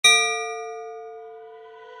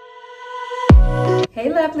Hey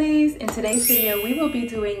Lovelies, in today's video we will be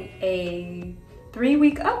doing a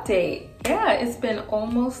 3-week update. Yeah, it's been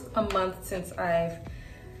almost a month since I've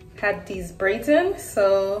had these braids in,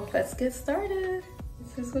 so let's get started.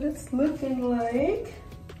 This is what it's looking like.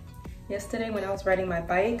 Yesterday when I was riding my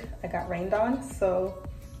bike, I got rained on, so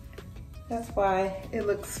that's why it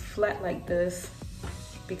looks flat like this,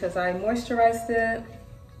 because I moisturized it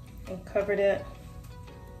and covered it.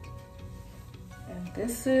 And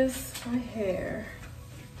this is my hair.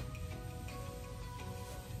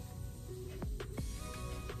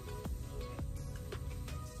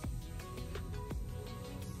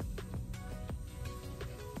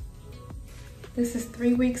 This is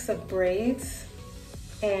 3 weeks of braids,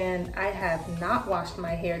 and I have not washed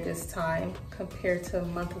my hair this time compared to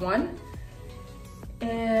month 1.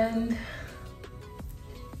 And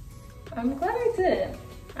I'm glad I did.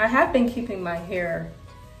 I have been keeping my hair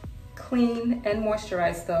clean and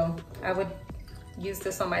moisturized though. I would use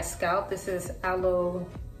this on my scalp. This is aloe.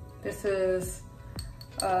 This is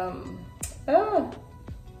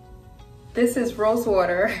this is rose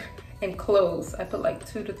water and cloves. I put like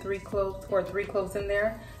 2 to 3 cloves or 3 cloves in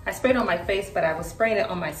there. I sprayed it on my face, but I was spraying it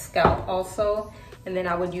on my scalp also. And then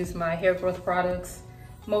I would use my hair growth products,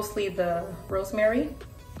 mostly the rosemary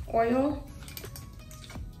oil.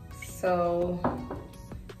 So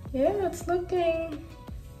yeah, it's still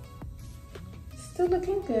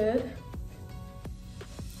looking good.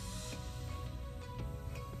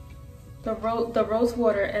 The rose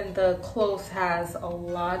water and the cloves has a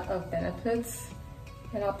lot of benefits,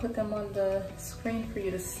 and I'll put them on the screen for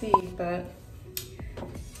you to see, but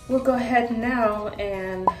we'll go ahead now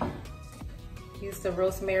and use the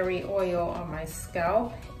rosemary oil on my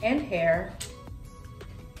scalp and hair.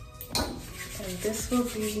 And this will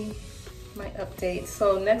be my update.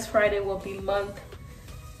 So next Friday will be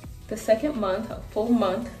the second month, a full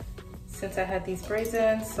month since I had these braids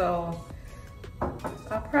in. So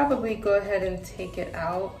I'll probably go ahead and take it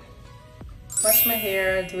out, wash my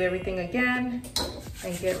hair, do everything again,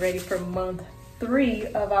 and get ready for month 3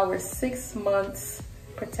 of our 6 months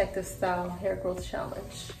protective style hair growth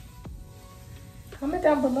challenge. Comment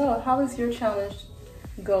down below, how is your challenge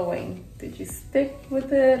going? Did you stick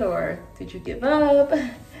with it, or did you give up?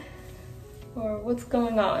 Or what's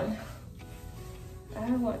going on? I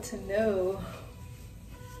want to know.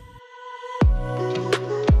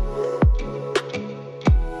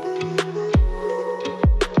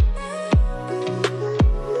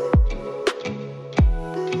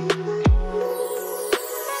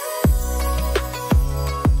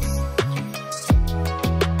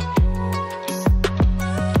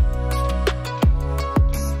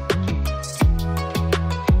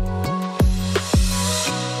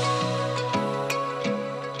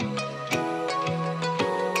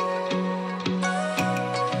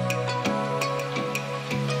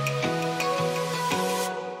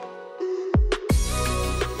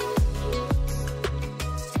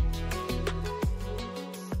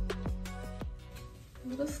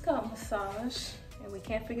 Little scalp massage, and we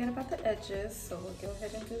can't forget about the edges, so we'll go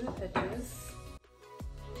ahead and do the edges.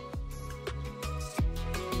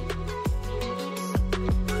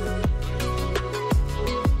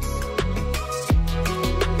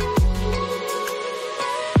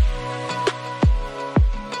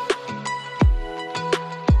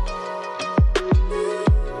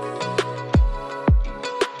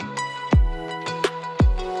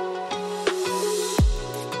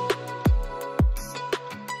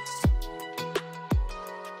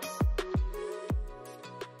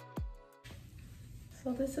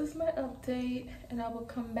 So this is my update, and I will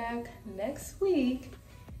come back next week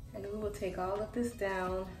and we will take all of this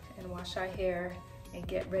down and wash our hair and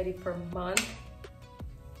get ready for month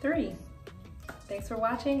 3. Thanks for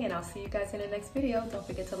watching, and I'll see you guys in the next video. Don't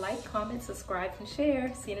forget to like, comment, subscribe, and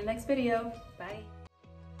share. See you in the next video. Bye.